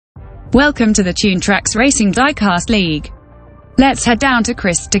Welcome to the Tune Tracks Racing Diecast League. Let's head down to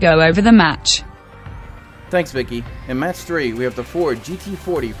Chris to go over the match. Thanks, Vicky. In match 3, we have the Ford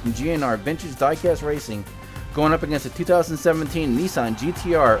GT40 from GNR Vintage Diecast Racing going up against the 2017 Nissan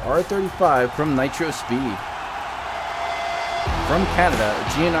GTR R35 from Nitro Speed. From Canada,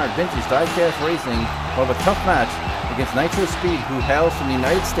 GNR Vintage Diecast Racing will have a tough match against Nitro Speed, who hails from the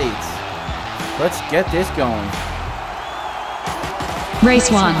United States. Let's get this going.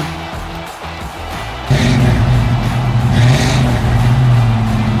 Race 1.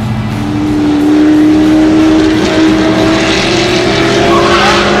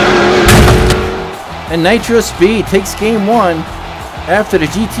 And Nitro Speed takes game 1 after the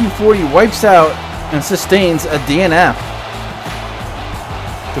GT40 wipes out and sustains a DNF.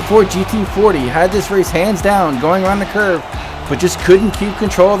 The Ford GT40 had this race hands down going around the curve, but just couldn't keep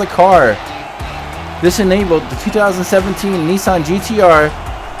control of the car. This enabled the 2017 Nissan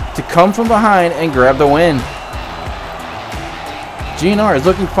GTR to come from behind and grab the win. GNR is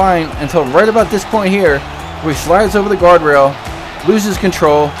looking fine until right about this point here, where he slides over the guardrail, loses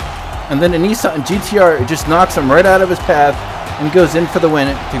control, and then the Nissan GTR just knocks him right out of his path and goes in for the win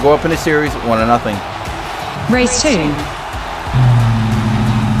to go up in the series 1-0. Race 2.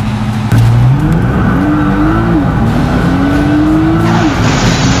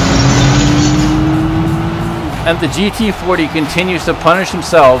 And the GT40 continues to punish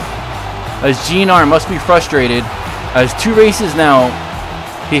himself, as GNR must be frustrated, as 2 races now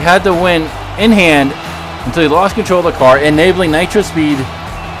he had the win in hand until he lost control of the car, enabling Nitro Speed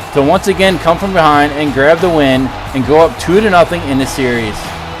to once again come from behind and grab the win and go up 2-0 in the series.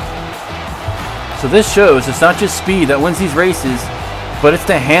 So this shows it's not just speed that wins these races, but it's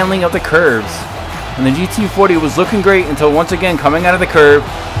the handling of the curves. And the GT40 was looking great until once again coming out of the curve,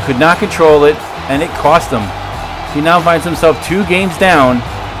 could not control it, and it cost him. He now finds himself 2 games down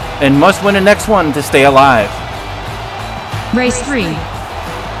and must win the next one to stay alive. Race 3.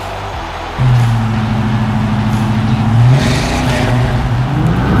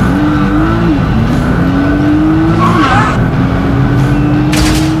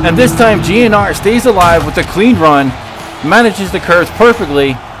 And this time GNR stays alive with a clean run, manages the curves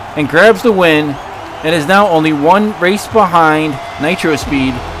perfectly, and grabs the win, and is now only 1 race behind Nitro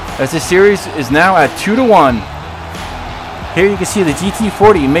Speed, as the series is now at 2-1. Here you can see the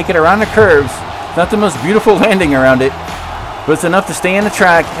GT40 make it around the curves. It's not the most beautiful landing around it, but it's enough to stay on the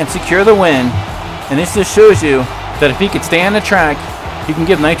track and secure the win. And this just shows you that if he could stay on the track, he can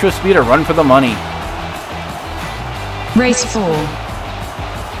give Nitro Speed a run for the money. Race 4.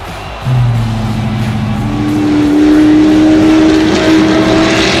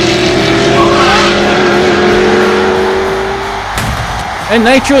 And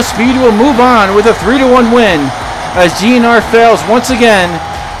Nitro Speed will move on with a 3-1 win, as GNR fails once again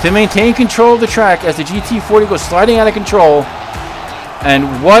to maintain control of the track as the GT40 goes sliding out of control.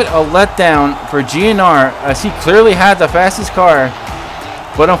 And what a letdown for GNR, as he clearly had the fastest car,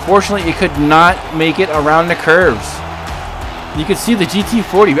 but unfortunately it could not make it around the curves. You can see the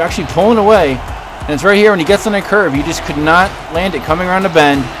GT40 actually pulling away, and it's right here when he gets on the curve, he just could not land it coming around the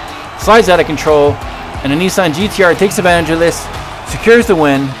bend, slides out of control, and the Nissan GTR takes advantage of this, secures the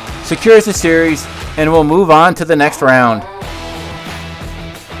win, secures the series, and will move on to the next round.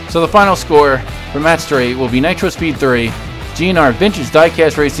 So the final score for match 3 will be Nitro Speed 3, GNR Vintage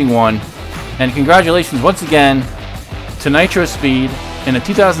Diecast Racing 1, and congratulations once again to Nitro Speed in the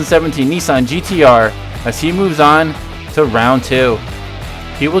 2017 Nissan GTR as he moves on to round 2.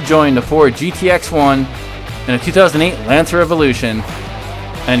 He will join the Ford GTX1 in the 2008 Lancer Evolution.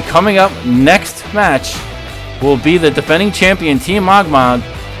 And coming up next match will be the defending champion Team Mogmog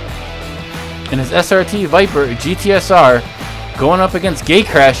in his SRT Viper GTSR going up against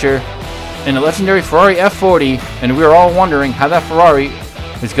Gatecrasher in the legendary Ferrari F40, and we were all wondering how that Ferrari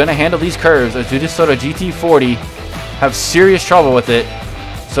is going to handle these curves, as we just saw the GT40 have serious trouble with it.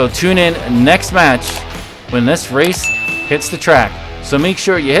 So tune in next match when this race hits the track. So make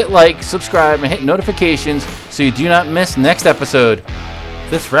sure you hit like, subscribe, and hit notifications so you do not miss next episode.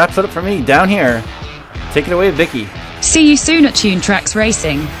 This wraps it up for me down here. Take it away, Vicky. See you soon at Tune Tracks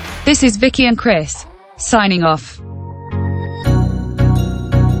Racing. This is Vicky and Chris, signing off.